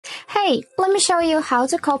Hey, let me show you how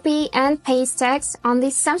to copy and paste text on the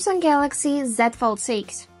Samsung Galaxy Z Fold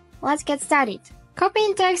 6. Let's get started.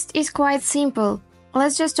 Copying text is quite simple.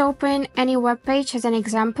 Let's just open any web page as an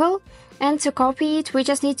example, and to copy it we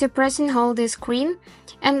just need to press and hold the screen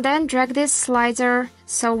and then drag this slider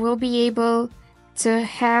so we'll be able to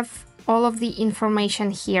have all of the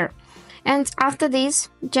information here. And after this,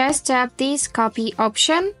 just tap this copy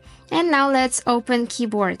option, and now let's open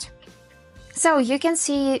keyboard. So you can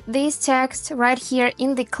see this text right here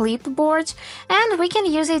in the clipboard, and we can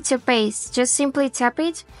use it to paste. Just simply tap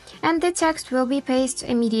it and the text will be pasted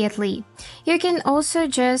immediately. You can also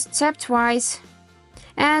just tap twice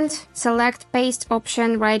and select paste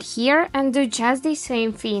option right here and do just the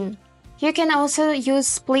same thing. You can also use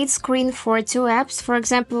split screen for two apps, for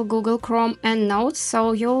example Google Chrome and Notes,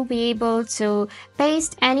 so you'll be able to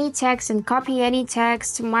paste any text and copy any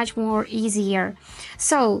text much more easier.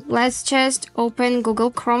 So let's just open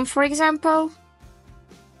Google Chrome, for example.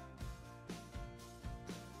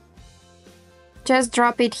 Just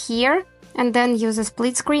drop it here and then use a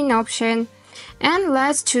split screen option, and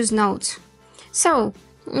let's choose Notes. So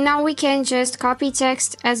now we can just copy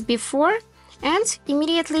text as before and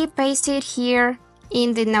immediately paste it here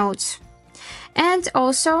in the notes. And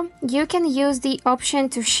also you can use the option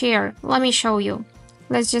to share. Let me show you.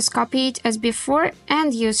 Let's just copy it as before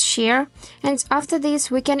and use share, and after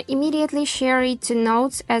this we can immediately share it to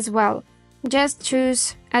notes as well. Just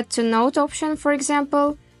choose add to note option, for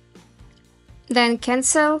example, then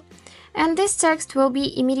cancel, and this text will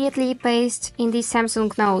be immediately pasted in the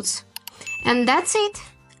Samsung Notes. And that's it.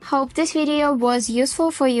 Hope this video was useful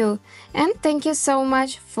for you, and thank you so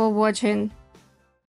much for watching.